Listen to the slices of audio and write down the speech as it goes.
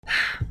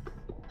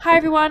Hi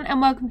everyone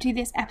and welcome to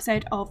this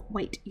episode of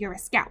Wait, You're a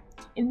Scout.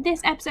 In this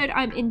episode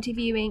I'm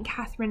interviewing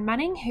Catherine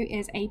Manning, who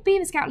is a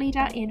Beaver Scout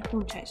leader in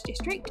Hornchurch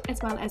District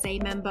as well as a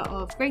member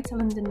of Greater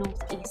London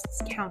North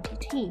East's county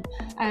team.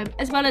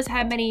 As well as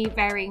her many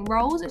varying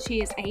roles,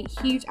 she is a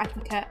huge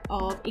advocate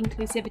of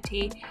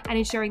inclusivity and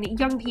ensuring that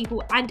young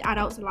people and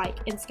adults alike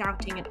in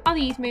Scouting and other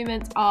youth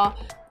movements are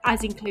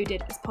as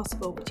included as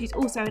possible. She's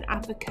also an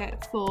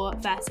advocate for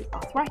Versus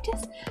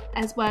Arthritis,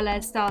 as well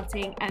as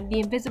starting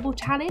the Invisible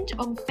Challenge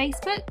on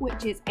Facebook,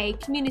 which is a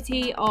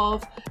community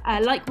of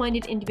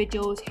like-minded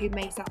individuals who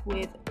may suffer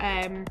with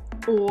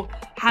or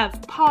have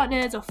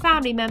partners or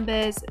family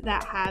members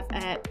that have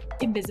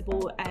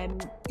invisible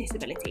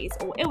disabilities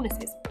or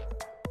illnesses.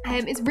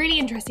 It's really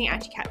interesting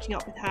actually catching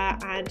up with her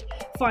and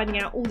finding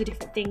out all the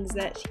different things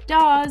that she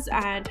does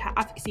and her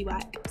advocacy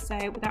work. So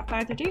without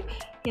further ado,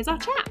 here's our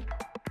chat.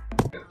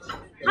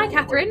 Hi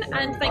Catherine,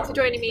 and thanks for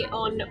joining me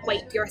on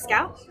Wait, You're a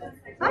Scout.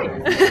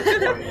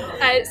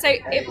 Hi. So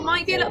it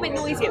might be a little bit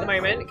noisy at the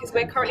moment because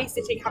we're currently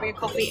sitting having a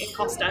coffee in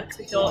Costa because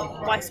we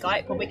thought by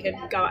Skype well, we could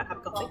go out and have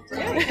a coffee.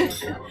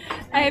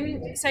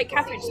 So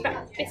Catherine, just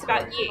a bit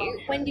about you.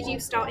 When did you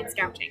start in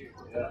Scouting?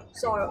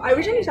 So I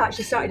originally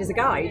actually started as a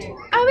guide.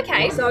 Oh,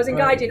 okay. So I was in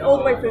guiding all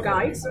the way through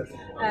guides,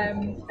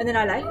 and then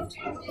I left,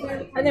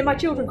 and then my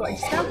children got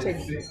into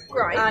Scouting.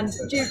 Right. And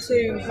due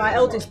to my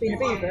eldest being a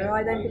beaver,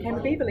 I then became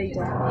a beaver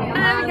leader.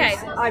 Oh, okay.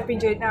 And I've been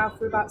doing it now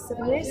for about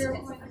 7 years.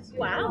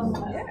 Wow.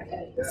 Yeah.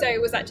 So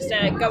was that just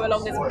a go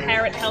along as a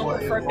parent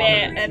help for a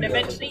bit and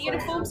eventually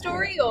uniform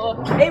story,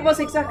 or? It was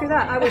exactly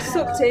that. I was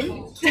sucked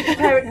in to the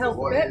parent help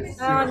bit,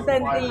 and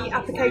then the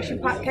application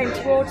pack came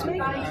towards me.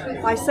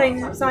 I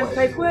signed the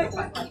paperwork,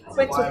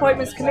 went to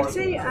appointments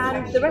committee,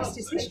 and the rest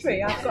is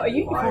history. I've got a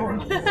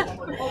uniform.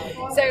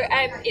 So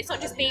it's not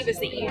just beavers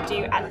that you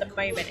do at the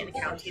moment in the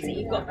county, so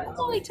you've got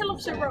quite a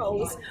lot of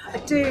roles. I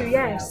do,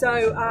 yeah.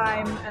 So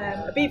I'm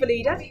a beaver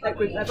leader at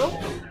group level,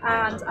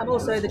 and I'm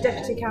also the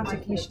Deputy County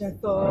Commissioner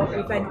for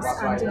Events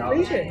and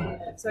Inclusion.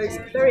 So it's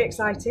very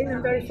exciting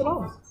and very full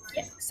on.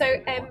 Yeah.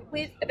 So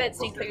with events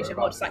and inclusion,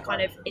 what does that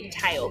kind of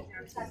entail?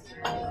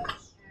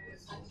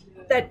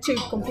 They're two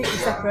completely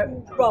separate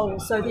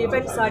roles. So the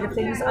event side of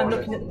things, I'm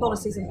looking at the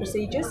policies and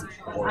procedures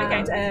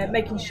and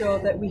making sure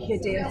that we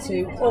adhere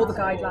to all the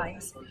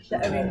guidelines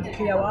that are in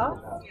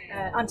POR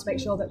and to make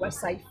sure that we're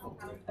safe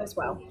as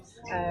well.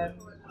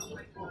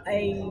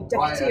 A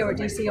deputy or a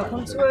DC will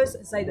come to us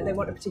and say that they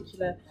want a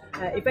particular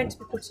event to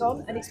be put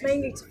on, and it's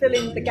mainly to fill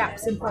in the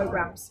gaps in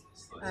programmes.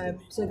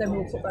 So then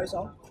we'll put those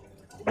on.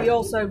 We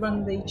also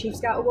run the Chief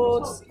Scout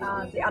Awards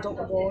and the Adult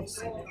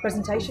Awards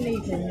presentation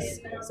evenings.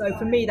 So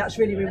for me, that's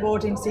really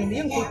rewarding, seeing the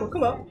young people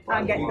come up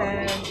and get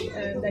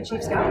their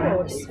Chief Scout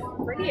Awards.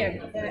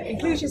 Brilliant.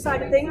 Inclusion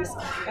side of things,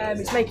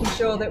 it's making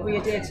sure that we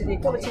adhere to the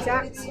Equalities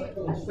Act,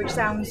 which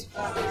sounds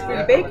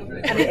really big,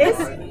 and it is.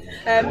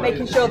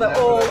 Making sure that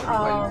all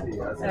our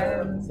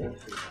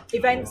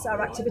events,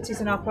 our activities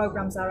and our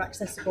programmes are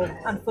accessible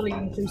and fully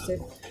inclusive.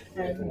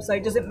 So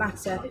it doesn't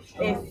matter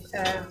if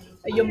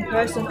a young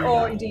person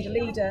or indeed a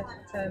leader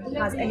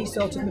has any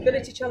sort of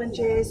mobility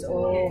challenges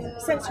or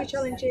sensory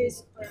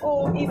challenges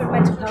or even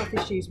mental health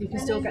issues, we can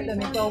still get them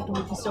involved and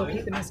we can still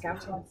keep them in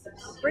Scouting.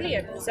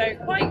 Brilliant. So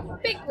quite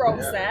big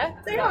roles there.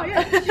 They are,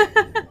 yeah.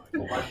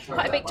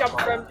 Quite a big jump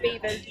from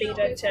beaver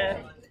leader to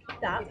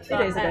that.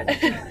 It is, isn't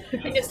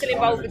it? And you're still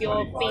involved with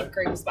your beaver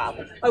group as well.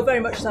 Oh,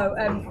 very much so.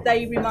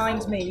 They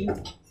remind me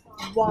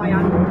why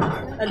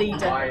I'm a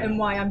leader and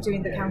why I'm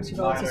doing the county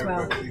roles as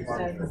well.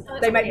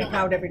 They make me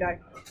proud every day.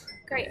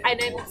 Great.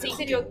 And so you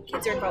said your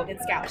kids are involved in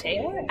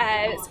Scouting.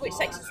 So which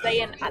sections are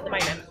they in at the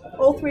moment?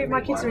 All three of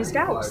my kids are in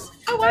Scouts.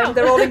 Oh wow.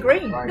 They're all in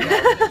green. But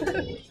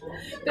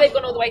they've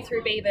gone all the way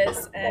through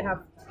beavers. They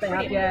have,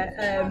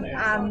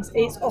 yeah. And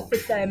it's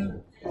offered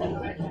them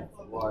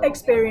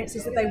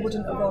experiences that they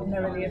wouldn't have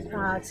ordinarily have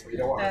had.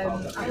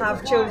 I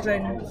have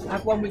children, I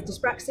have one with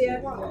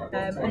dyspraxia,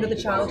 another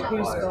child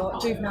who's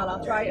got juvenile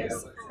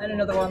arthritis, and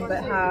another one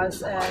that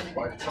has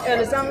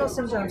Ehlers-Danlos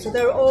syndrome. So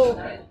they're all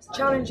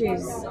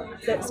challenges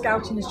that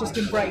Scouting has just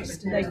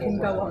embraced, and they can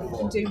go off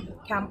and do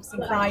camps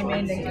and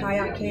climbing and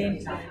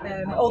kayaking,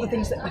 all the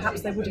things that perhaps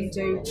they wouldn't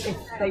do if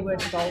they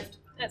weren't involved.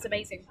 That's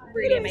amazing,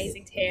 really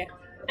amazing to hear.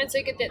 And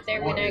so good that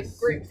they're in a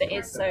group that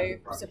is so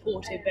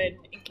supportive and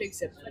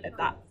inclusive of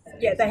that.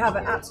 Yeah, they have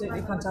an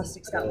absolutely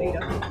fantastic Scout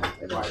leader.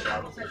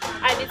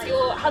 And is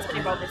your husband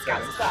involved in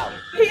Scouts as well?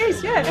 He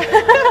is, yeah.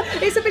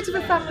 It's a bit of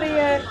a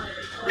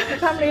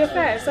family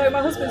affair. So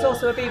my husband's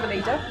also a beaver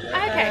leader.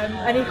 Okay.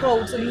 And he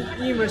holds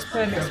numerous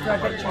permits for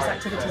adventurous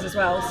activities as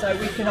well. So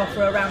we can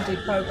offer a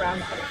rounded programme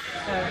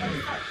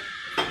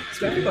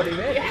to everybody,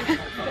 really. Yeah.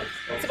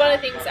 So one of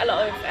the things, a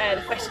lot of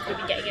the questions we've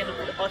been getting in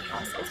on the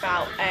podcast is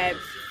about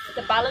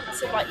the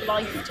balance of like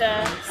life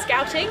to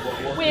Scouting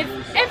with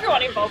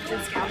everyone involved in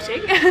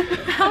Scouting.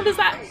 How does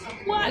that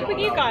work with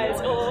you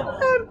guys?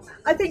 Or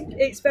I think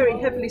it's very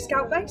heavily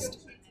Scout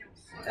based.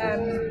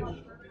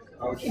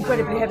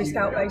 incredibly heavy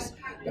scout base.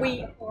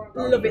 We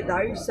love it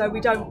though, so we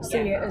don't see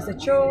it as a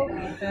chore.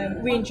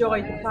 We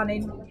enjoy the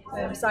planning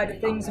side of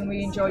things, and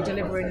we enjoy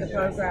delivering the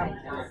programme.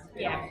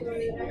 Yeah.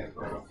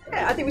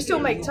 Yeah, I think we still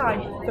make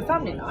time for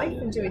family life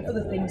and doing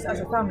other things as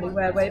a family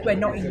where we're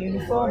not in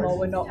uniform or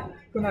we're not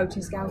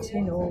promoting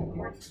scouting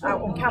or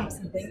out on camps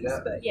and things.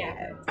 But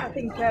yeah, I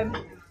think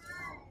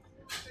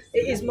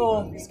it is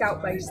more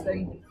scout based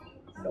than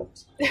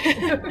not.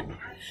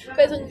 But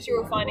as long as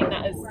you're all finding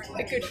that as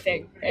a good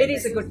thing. It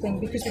is a good thing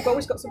because we've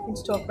always got something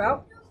to talk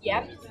about.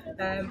 Yeah.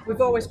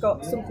 We've always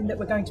got something that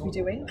we're going to be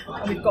doing,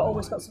 and we've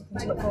always got something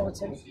to look forward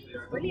to.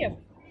 Brilliant.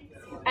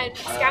 And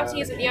scouting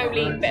isn't the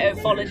only bit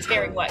of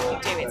volunteering work you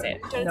do, is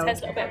it? Do you want to tell us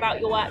a little bit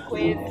about your work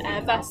with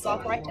Versus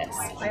Arthritis?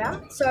 I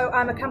am. So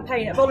I'm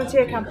a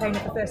volunteer campaigner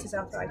for Versus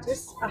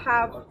Arthritis. I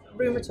have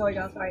rheumatoid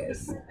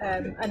arthritis,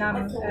 and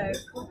I'm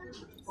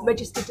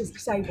registered as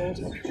disabled.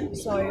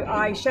 So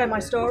I share my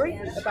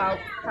story about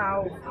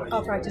how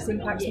arthritis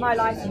impacts my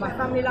life and my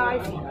family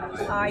life.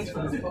 I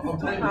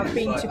have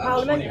been to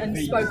Parliament and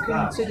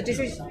spoken to the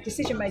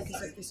decision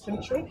makers of this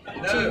country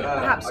to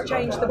perhaps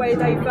change the way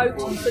they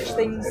vote on such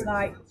things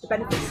like the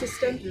benefit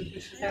system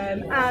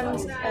and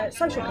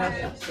social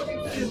care.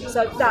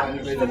 So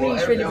that for me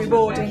is really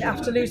rewarding.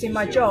 After losing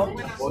my job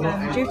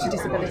due to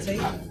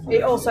disability,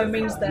 it also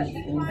means that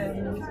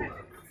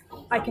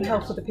I can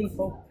help other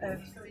people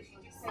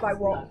by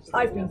what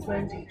I've been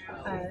through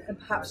and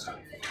perhaps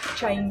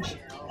change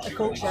a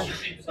culture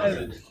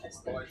of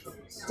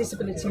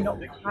disability not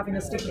having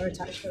a stigma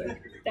attached to it.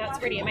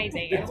 That's really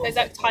amazing. I suppose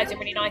that ties in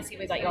really nicely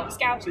with like your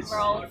scouting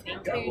role, the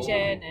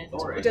inclusion, and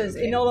it does.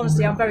 In all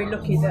honesty, I'm very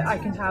lucky that I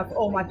can have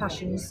all my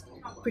passions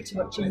pretty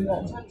much in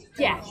one.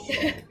 Yeah,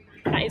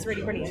 that is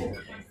really brilliant.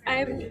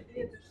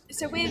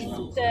 So with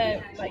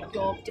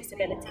your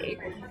disability,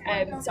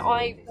 so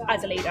I,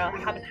 as a leader,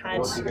 haven't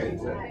had,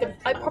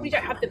 I probably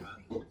don't have the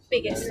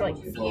biggest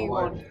view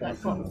on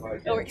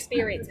or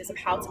experiences of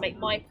how to make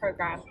my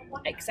programme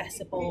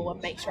accessible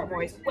and make sure I'm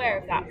always aware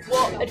of that.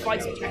 What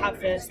advice would you have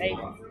for, say,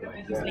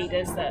 youth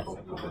leaders to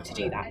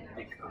do that?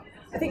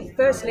 I think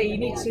firstly you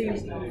need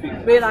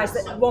to realise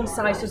that one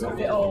size doesn't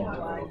fit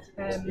all.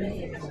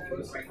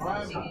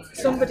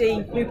 Somebody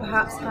who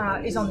perhaps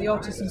is on the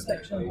autism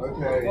spectrum,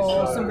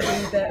 or somebody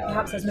that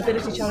perhaps has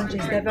mobility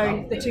challenges,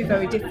 they're two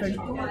very different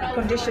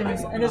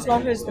conditions, and as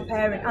long as the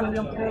parent and the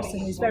young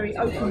person is very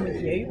open with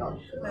you,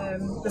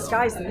 the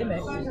sky's the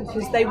limit,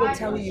 because they will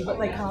tell you what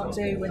they can't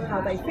do and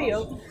how they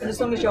feel, and as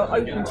long as you're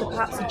open to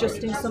perhaps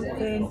adjusting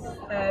something,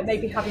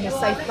 maybe having a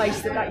safe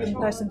place that young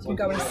person can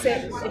go and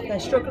sit if they're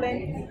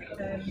struggling,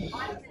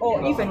 or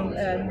even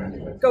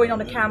going on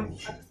a camp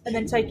and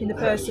then taking the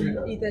person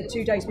either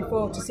 2 days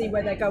before to see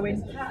where they're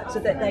going, so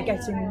that they're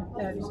getting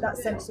that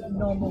sense of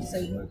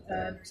normalcy,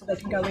 so they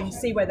can go in,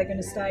 see where they're going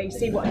to stay,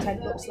 see what a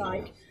tent looks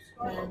like.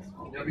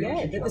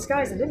 The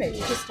sky's the limit.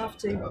 You just have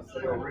to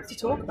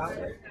talk about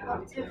it.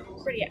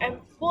 Brilliant. And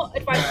what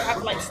advice do you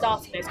have for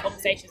starting those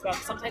conversations? Well,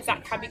 sometimes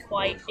that can be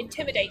quite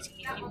intimidating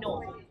if you've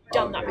not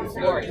done that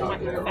before. It might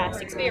be the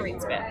first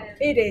experience of it.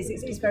 It is.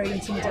 It's very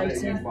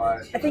intimidating.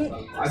 I think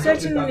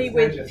certainly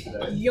with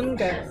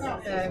younger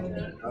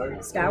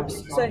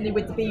scouts, certainly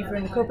with the beaver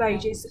and the cub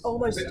age, it's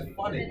almost,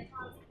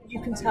 you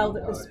can tell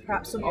that there's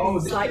perhaps something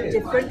slightly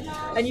different,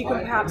 and you can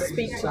perhaps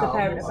speak to the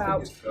parent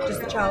about, does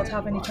the child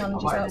have any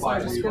challenges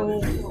outside of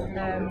school? A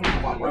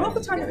lot of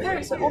the time the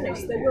parents are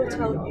honest, they will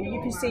tell you, you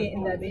can see it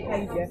in their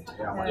behaviour.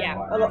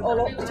 A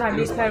lot of the time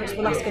these parents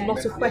will ask a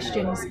lot of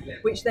questions,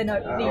 which then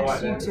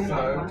leads you to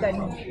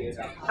then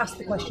ask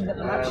the question that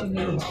perhaps you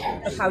need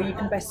of how you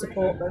can best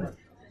support them.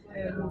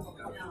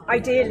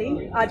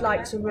 Ideally, I'd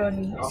like to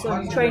run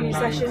some training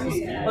sessions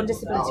on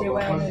disability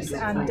awareness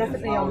and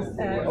definitely on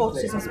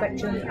autism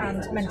spectrum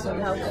and mental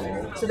health,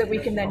 so that we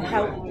can then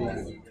help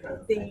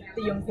the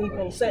young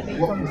people, certainly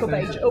from cub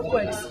age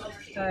upwards.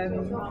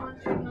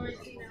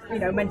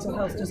 Mental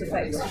health does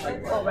affect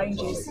all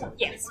ranges.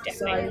 Yes,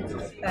 definitely.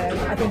 So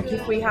I think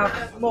if we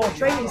have more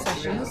training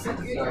sessions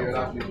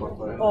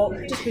or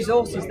just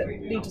resources that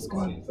leaders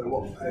can,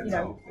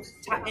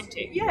 tap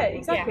into. Yeah,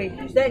 exactly.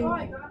 Yeah. Then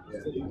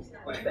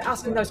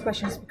asking those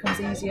questions becomes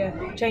easier.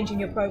 Changing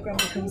your program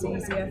becomes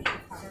easier.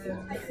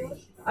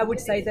 I would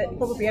say that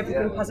probably every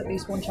group has at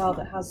least one child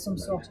that has some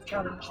sort of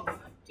challenge.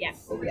 Yeah.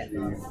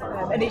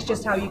 And it's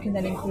just how you can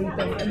then include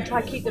them and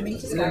try to keep them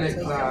into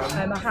scouting.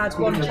 I had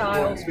one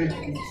child who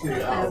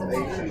has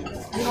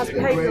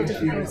behavioural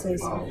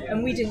difficulties,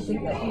 and we didn't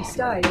think that he'd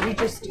stay. We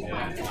just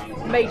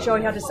made sure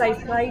he had a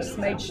safe place,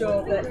 made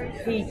sure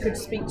that he could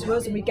speak to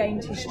us, and we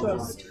gained his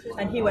trust.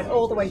 And he went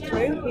all the way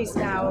through. He's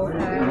now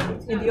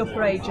in the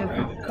upper age of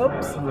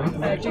cubs,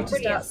 due to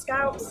start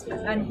scouts,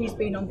 and he's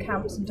been on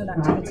camps and done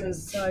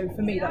activities. So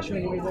for me, that's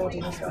really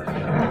rewarding as well.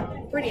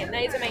 Brilliant,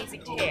 that is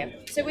amazing to hear.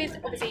 So with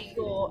obviously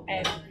your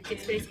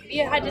disability, have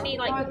you had any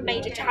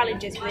major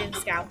challenges within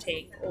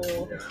scouting,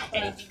 or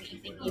anything that you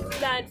think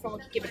you've learned from or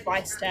could give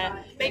advice to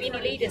maybe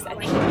any leaders that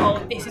think,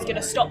 this is going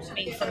to stop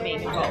me from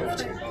being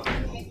involved?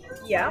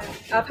 Yeah,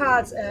 I've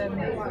had,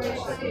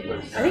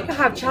 I think I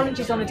have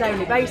challenges on a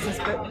daily basis,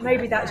 but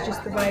maybe that's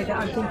just the way that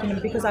I'm thinking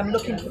because I'm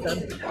looking for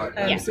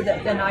them, so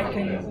that then I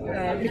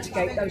can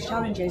mitigate those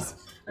challenges.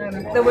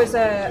 There was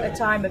a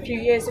time a few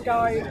years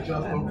ago,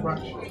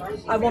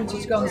 I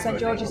wanted to go on the St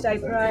George's Day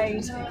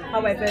Parade.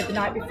 However, the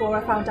night before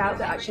I found out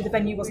that actually the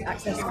venue wasn't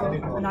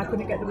accessible and I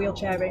couldn't get the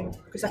wheelchair in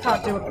because I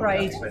can't do a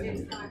parade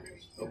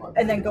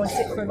and then go and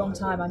sit for a long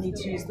time. I need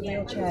to use the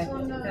wheelchair.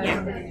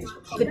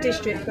 The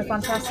district were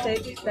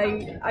fantastic.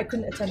 I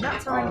couldn't attend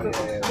that time,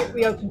 but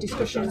we opened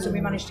discussions and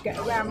we managed to get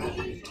around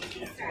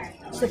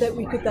so that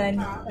we could then,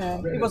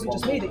 it wasn't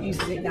just me that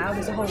uses it now,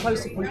 there's a whole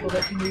host of people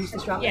that can use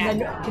this ramp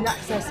and then can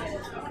access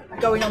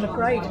going on a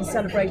parade and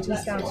celebrating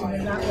scouting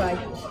in that way.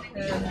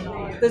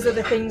 There's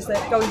other things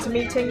that go into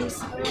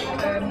meetings.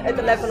 At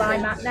the level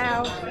I'm at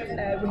now,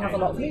 we have a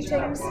lot of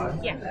meetings.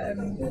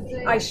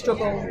 I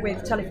struggle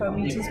with telephone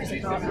meetings because I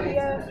can't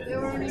hear,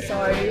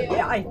 so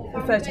I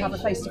prefer to have a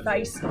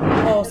face-to-face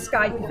or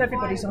Skype. If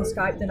everybody's on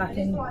Skype, then I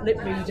can lip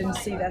read and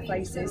see their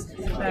faces.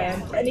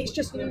 And it's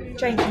just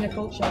changing the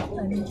culture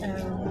and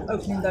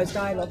opening those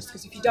dialogues,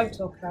 because if you don't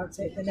talk about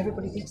it, then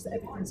everybody thinks that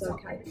everything's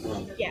okay.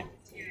 Yeah.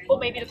 Or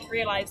maybe doesn't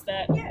realise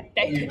that there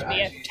could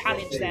be a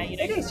challenge there, you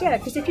know? It is,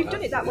 because if you've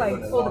done it that way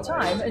all the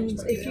time, and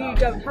if you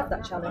don't have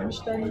that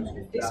challenge,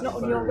 then it's not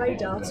on your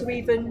radar to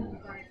even,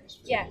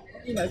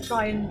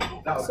 try and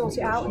sort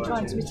it out and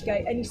trying to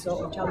mitigate any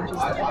sort of challenges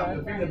that are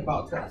there.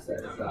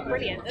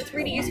 Brilliant, that's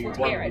really useful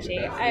to hear actually.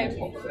 And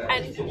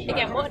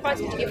again, what advice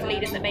would you give for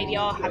leaders that maybe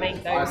are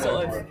having those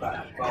sort of,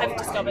 have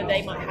discovered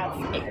they might have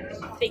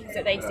things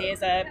that they see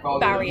as a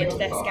barrier to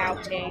their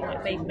scouting,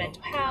 like maybe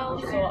mental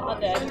health or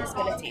other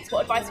disabilities?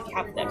 What advice would you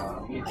have for them?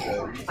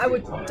 I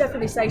would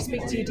definitely say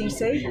speak to your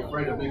DC.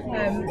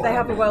 They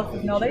have a wealth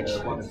of knowledge.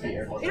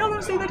 In all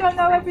honesty, they don't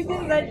know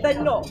everything.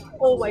 They're not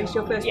always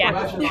your first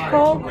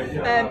call.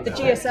 The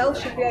GSL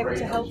should be able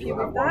to help you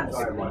with that.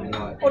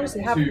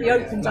 Honestly, have the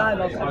open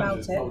dialogue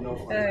about it.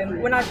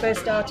 When I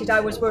first started, I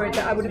was worried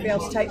that I wouldn't be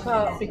able to take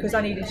part because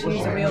I needed to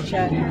use a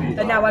wheelchair.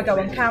 And now I go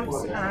on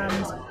camps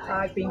and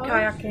I've been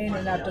kayaking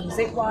and I've done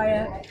zip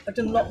wire. I've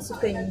done lots of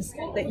things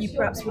that you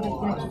perhaps wouldn't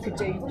think you could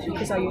do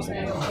because I use a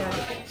wheelchair.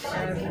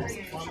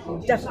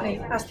 Definitely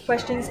ask the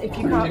questions. If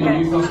you can't get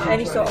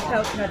any sort of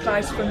help and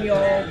advice from your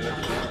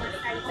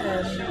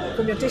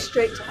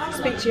district,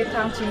 speak to your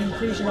county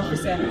inclusion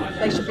officer.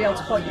 They should be able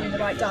to point you in the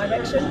right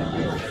direction.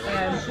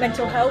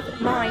 Mental health,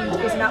 Mind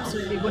is an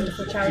absolutely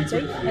wonderful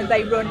charity, and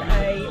they run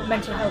a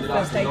mental health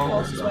first aid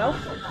course as well.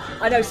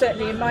 I know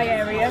certainly in my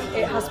area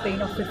it has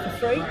been offered for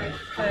free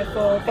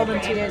for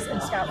volunteers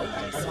and scout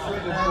leaders.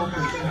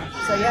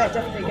 So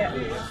definitely get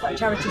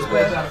charities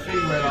worth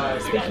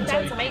speaking to.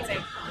 That's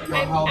amazing.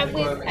 And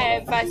with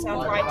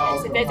versatile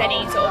arthritis, if there's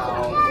any sort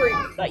of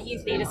group, like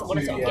youth leaders that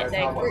want to sort of get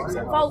their groups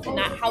involved in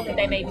that, how can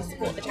they maybe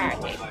support the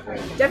charity?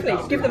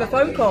 Definitely, give them a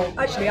phone call.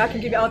 Actually, I'll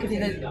give you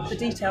the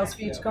details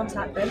for you to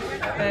contact them.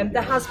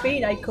 There has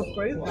been a cub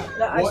group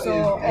that I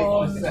saw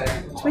on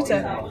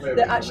Twitter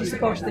that actually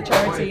supported the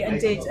charity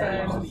and did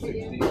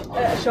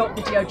a short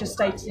video just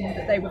stating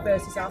that they were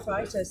versus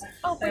arthritis.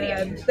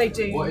 They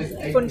do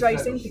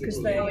fundraising because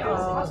they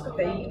are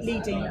the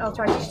leading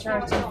arthritis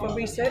charity for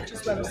research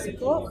as well as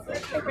support.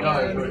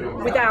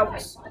 Without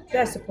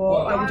their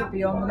support, I wouldn't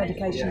be on the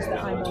medications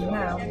that I'm on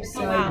now.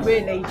 So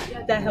really,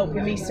 they're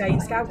helping me stay in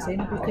scouting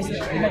because of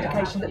the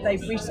medication that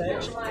they've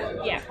researched.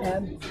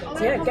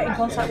 Get in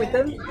contact with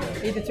them,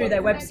 either through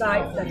their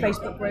website, their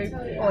Facebook group,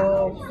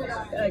 or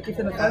give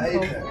them a phone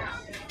call.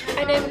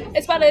 And then,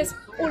 as well as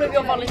all of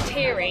your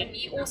volunteering,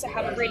 you also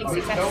have a really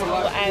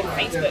successful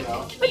Facebook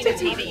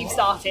community that you've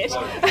started.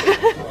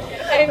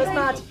 That's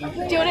mad.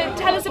 Do you want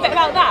to tell us a bit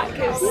about that?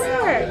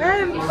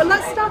 Well,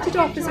 that started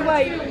off as a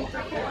way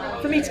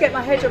for me to get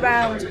my head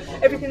around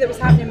everything that was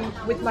happening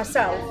with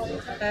myself,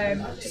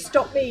 to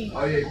stop me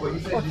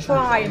or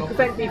try and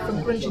prevent me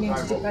from plunging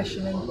into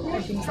depression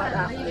and things like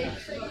that.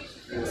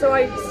 So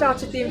I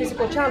started the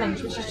Invisible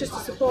Challenge, which is just a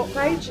support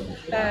page.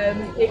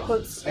 It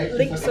puts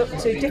links up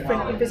to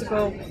different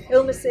invisible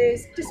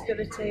illnesses,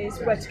 disabilities,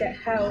 where to get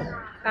help,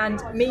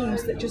 and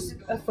memes that just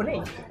are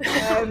funny.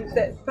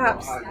 That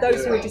perhaps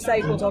those who are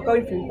disabled or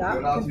going through that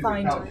can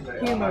find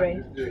humour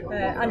in,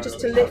 and just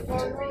to lift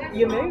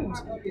your mood.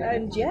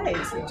 And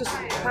it's just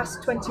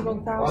past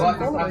 21,000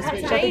 followers,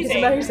 which I think is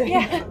amazing.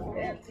 Yeah.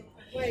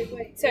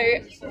 So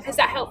has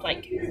that helped,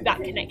 like,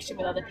 that connection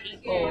with other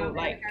people,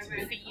 like,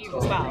 for you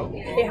as well?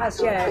 It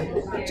has,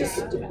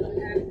 just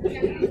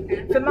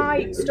for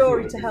my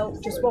story to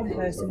help just one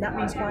person, that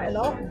means quite a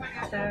lot.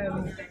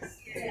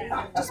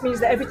 Just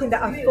means that everything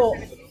that I fought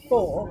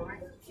for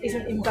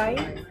isn't in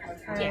vain.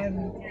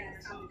 And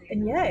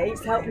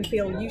it's helped me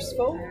feel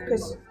useful,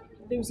 because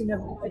losing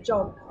a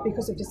job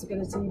because of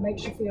disability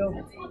makes you feel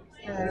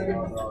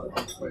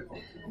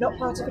not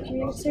part of a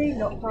community,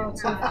 not part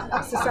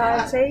of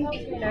society.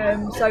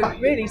 So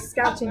really,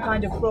 scouting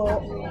kind of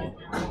brought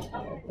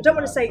don't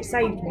want to say it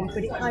saved me,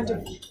 but it kind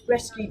of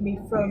rescued me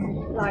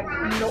from like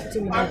not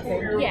doing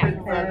anything. Yeah.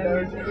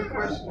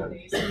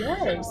 So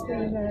yeah,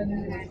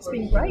 it's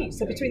been great.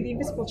 So between the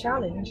Invisible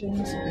Challenge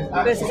and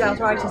versus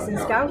arthritis and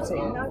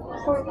scouting, I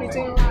probably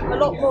do a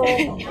lot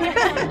more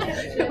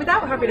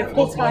without having a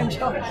full-time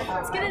job. I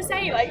was gonna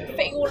say, like,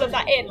 fitting all of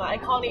that in,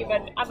 like, I can't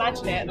even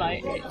imagine it.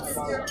 Like,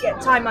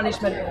 it's Time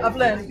management. I've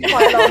learned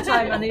quite a lot of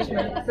time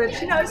management,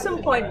 but you know, at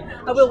some point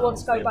I will want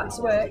to go back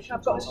to work.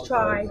 I've got to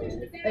try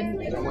and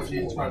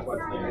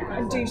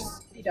do,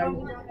 you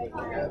know,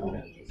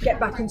 get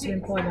back into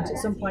employment at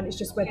some point. It's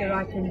just whether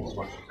I can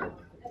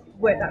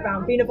work that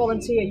round. Being a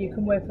volunteer, you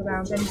can work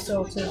around any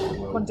sort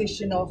of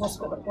condition or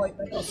hospital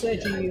appointment or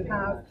surgery you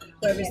have,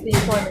 whereas the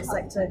employment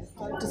sector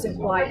doesn't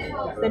quite,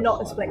 they're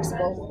not as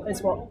flexible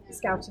as what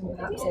scouting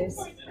perhaps is.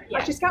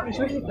 Actually, scouting is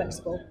really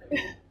flexible,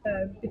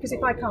 because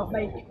if I can't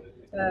make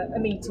a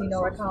meeting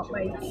or I can't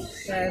make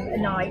a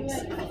night,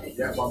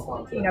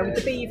 you know, with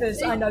the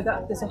Beavers, I know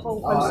that there's a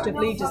whole host of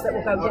leaders that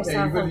will go, yes,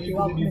 I'll help you,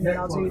 I'll come in and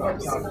I'll do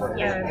this.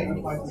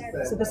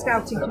 So the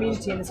scouting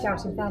community and the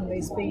scouting family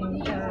has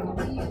been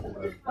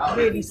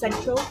really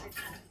central.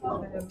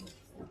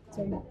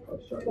 So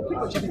pretty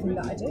much everything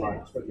that I do.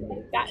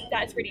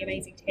 That's really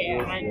amazing to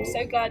hear, and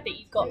so glad that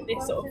you've got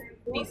this sort of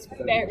these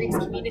various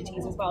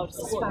communities as well to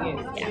support you.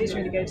 It is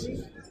really good.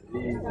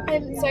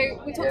 So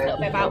we talked a little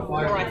bit about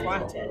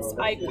arthritis.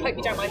 I hope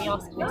you don't mind me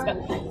asking this, but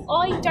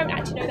I don't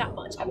actually know that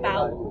much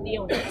about the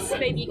illness.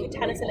 Maybe you could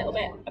tell us a little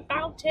bit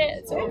about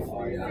it. Sort of,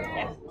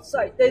 yeah.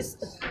 So there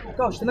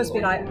must be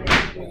like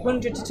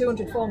 100 to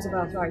 200 forms of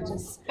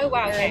arthritis. Oh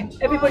wow, okay.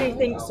 Everybody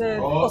thinks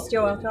of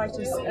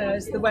osteoarthritis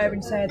as the wear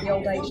and tear, the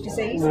old age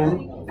disease,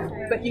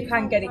 but you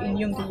can get it in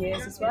younger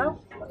years as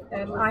well.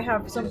 I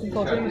have something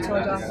called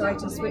rheumatoid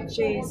arthritis, which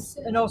is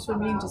an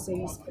autoimmune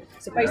disease.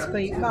 So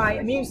basically, my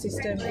immune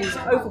system is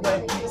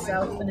overworking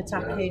itself and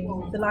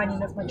attacking the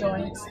lining of my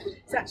joints.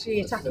 It's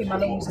actually attacking my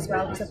lungs as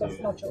well, because I've got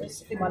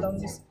nodules in my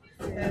lungs.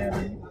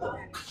 The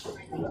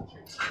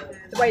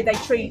way they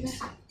treat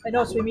an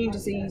autoimmune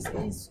disease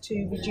is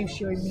to reduce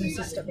your immune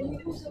system.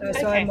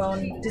 So I'm on,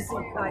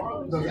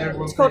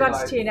 it's called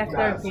anti-TNF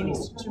therapy, and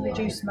it's to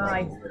reduce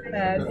my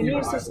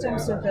immune system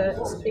so that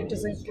it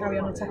doesn't carry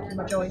on attacking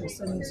my joints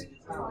and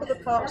other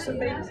parts of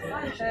me.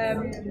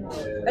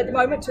 At the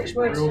moment, touch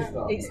wood,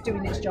 it's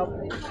doing its job.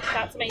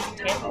 That's amazing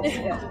to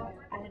hear.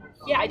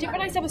 Yeah, I didn't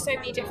realise there were so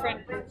many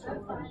different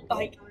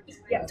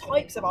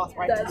types of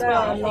arthritis. There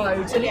are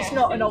loads, and it's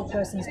not an old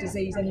person's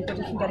disease.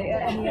 Anybody can get it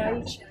at any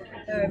age.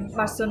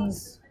 My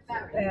son's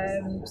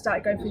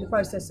started going through the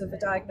process of a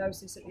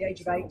diagnosis at the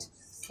age of 8.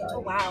 So, oh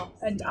wow!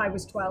 And I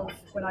was 12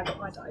 when I got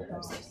my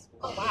diagnosis.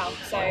 Oh wow!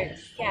 So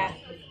yeah,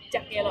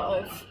 definitely a lot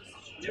of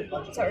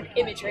sort of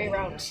imagery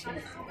around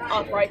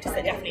arthritis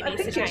that definitely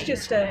needs to change. I think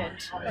it's just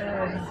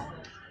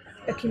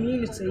a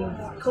community,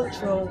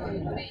 cultural,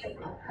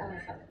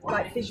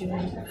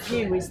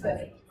 view is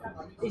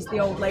the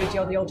old lady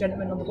or the old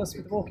gentleman on the bus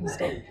with the walking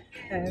stick.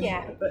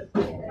 But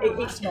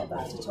it's not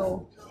that at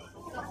all.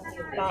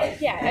 But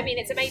yeah, I mean,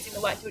 it's amazing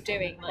the work you're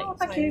doing. Like,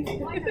 thank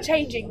you.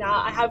 Changing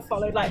that, I have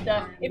followed like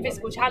the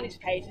Invisible Challenge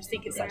page. I just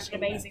think it's such an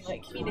amazing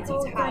community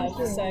to have.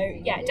 So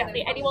yeah,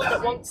 definitely anyone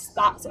that wants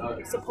that sort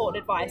of support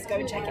and advice, go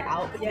and check it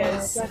out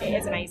because it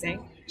is amazing.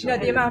 Do you know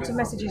the amount of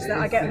messages that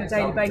I get on a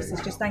daily basis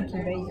just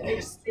thanking me?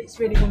 It's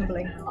really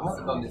humbling.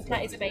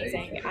 That is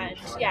amazing,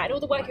 and all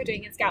the work you're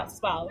doing in Scouts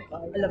as well.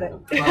 I love it.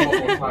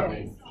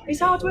 It's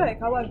hard work.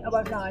 I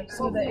won't lie.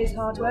 Some of it is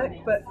hard work,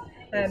 but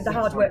the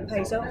hard work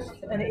pays off,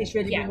 and it is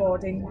really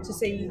rewarding to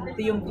see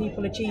the young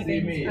people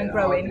achieving and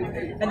growing.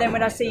 And then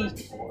when I see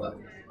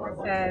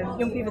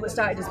young people that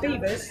started as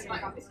Beavers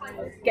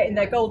getting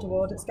their gold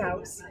award at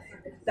Scouts,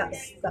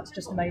 that's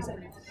just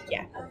amazing.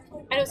 Yeah,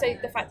 and also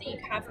the fact that you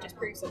have just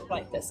proved sort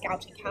of that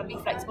scouting can be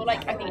flexible.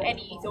 Like I think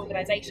any youth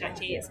organisation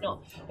actually, it's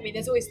not. I mean,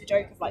 there's always the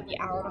joke of the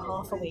hour and a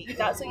half a week.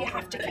 That's all you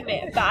have to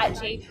commit. But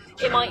actually,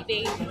 it might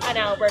be an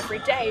hour every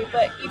day.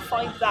 But you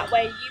find that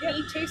way you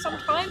need to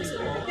sometimes.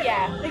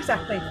 And,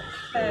 exactly.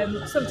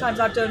 Sometimes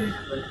I've done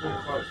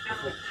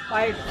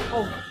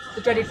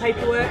the dreaded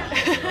paperwork,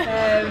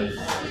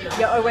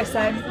 your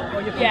OSM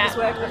or your previous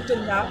work. I've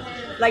done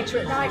that later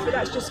at night, but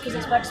that's just because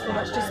it's flexible.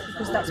 That's just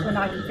because that's when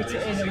I can fit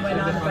it in and when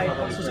I'm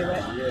available to do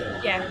it.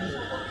 Yeah.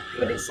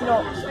 But it's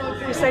not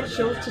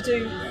essential to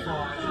do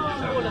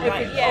all of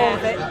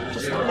it,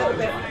 just a little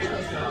bit.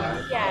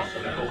 Yeah,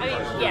 I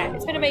mean,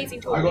 it's been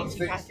amazing talking to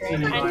you,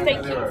 Catherine, and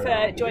thank you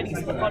for joining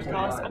us on the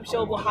podcast. I'm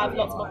sure we'll have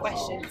lots more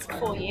questions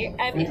for you.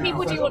 If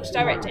people do want to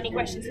direct any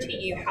questions to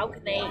you,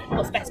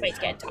 what's the best way to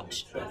get in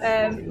touch?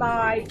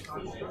 My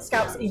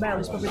Scouts email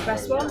is probably the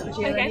best one, the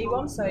GLNE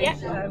one, so we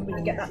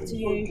can get that to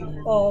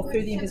you, or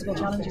through the Invisible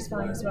Challenge is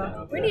fine as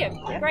well. Brilliant,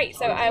 great.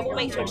 So we'll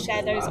make sure to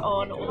share those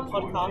on all the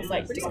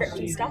podcasts,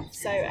 description stuff,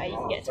 so you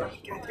can get in touch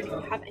with Catherine if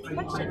you have any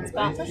questions.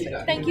 But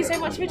thank you so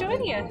much for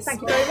joining us.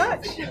 Thank you very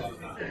much.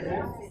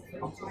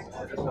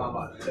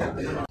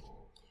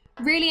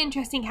 Really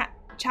interesting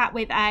chat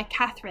with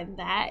Catherine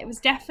there, it was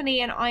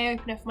definitely an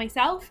eye-opener for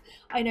myself.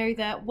 I know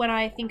that when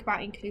I think about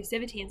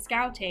inclusivity in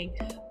scouting,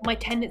 my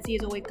tendency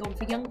has always gone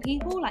for young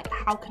people, like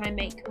how can I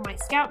make my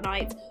scout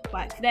nights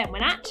work for them,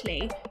 when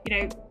actually, you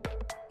know,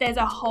 there's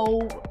a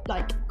whole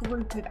like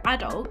group of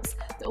adults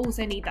that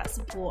also need that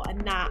support and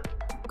that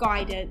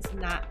guidance,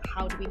 and that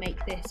how do we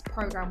make this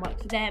program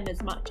work for them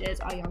as much as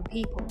our young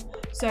people.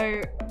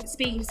 So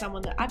speaking to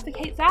someone that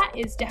advocates that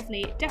is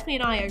definitely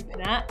an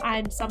eye-opener,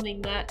 and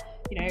something that,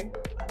 you know,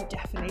 I would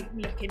definitely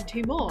look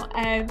into more.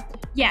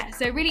 Yeah,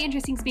 so really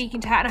interesting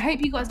speaking to her, and I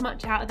hope you got as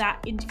much out of that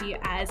interview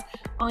as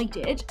I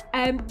did.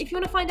 If you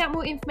want to find out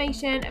more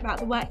information about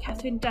the work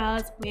Catherine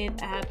does with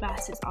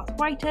versus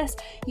arthritis,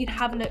 you can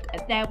have a look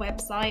at their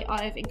website.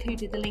 I've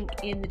included the link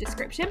in the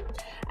description.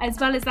 As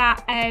well as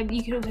that,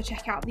 you can also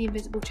check out the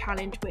Invisible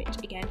Challenge, which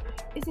again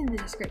is in the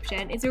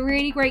description. It's a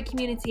really great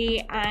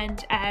community,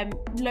 and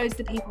loads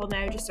of the people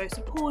there are just so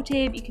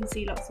supportive. You can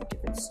see lots of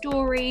different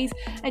stories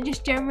and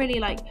just generally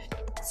like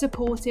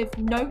supportive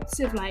notes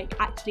of like,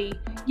 actually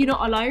you're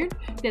not alone,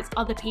 there's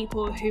other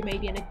people who may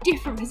be in a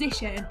different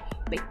position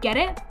but get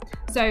it.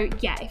 So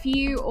yeah, if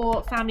you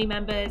or family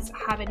members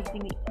have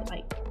anything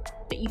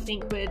that you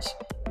think would,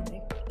 you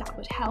know, that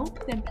would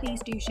help, then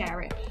please do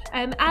share it.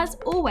 As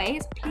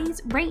always,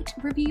 please rate,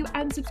 review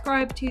and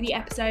subscribe to the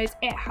episodes.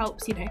 It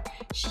helps, you know,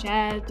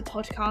 share the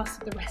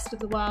podcast with the rest of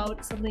the world.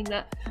 It's something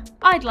that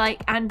I'd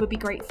like and would be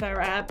great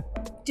for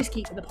just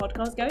keeping the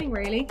podcast going,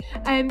 really.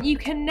 You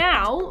can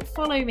now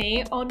follow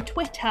me on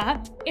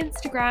Twitter,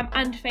 Instagram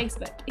and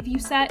Facebook. If you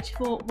search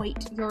for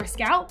Wait, You're a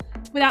Scout,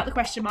 without the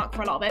question mark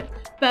for a lot of it,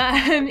 but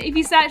if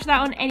you search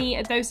that on any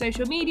of those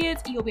social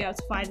medias, you'll be able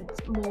to find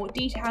more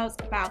details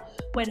about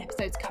when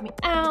episodes are coming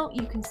out.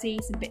 You can see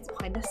some bits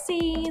behind the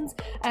scenes.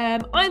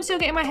 I'm still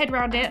getting my head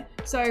around it,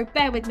 so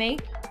bear with me.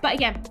 But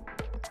again,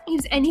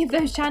 use any of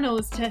those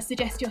channels to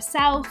suggest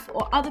yourself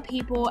or other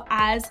people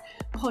as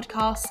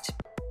podcast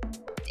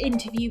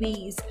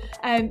interviewees.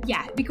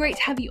 Yeah, it'd be great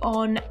to have you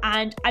on,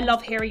 and I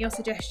love hearing your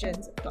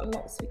suggestions. I've got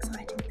lots of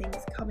exciting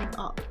things coming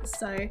up,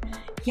 so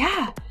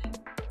yeah,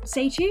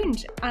 stay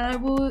tuned and I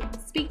will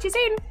speak to you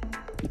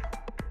soon.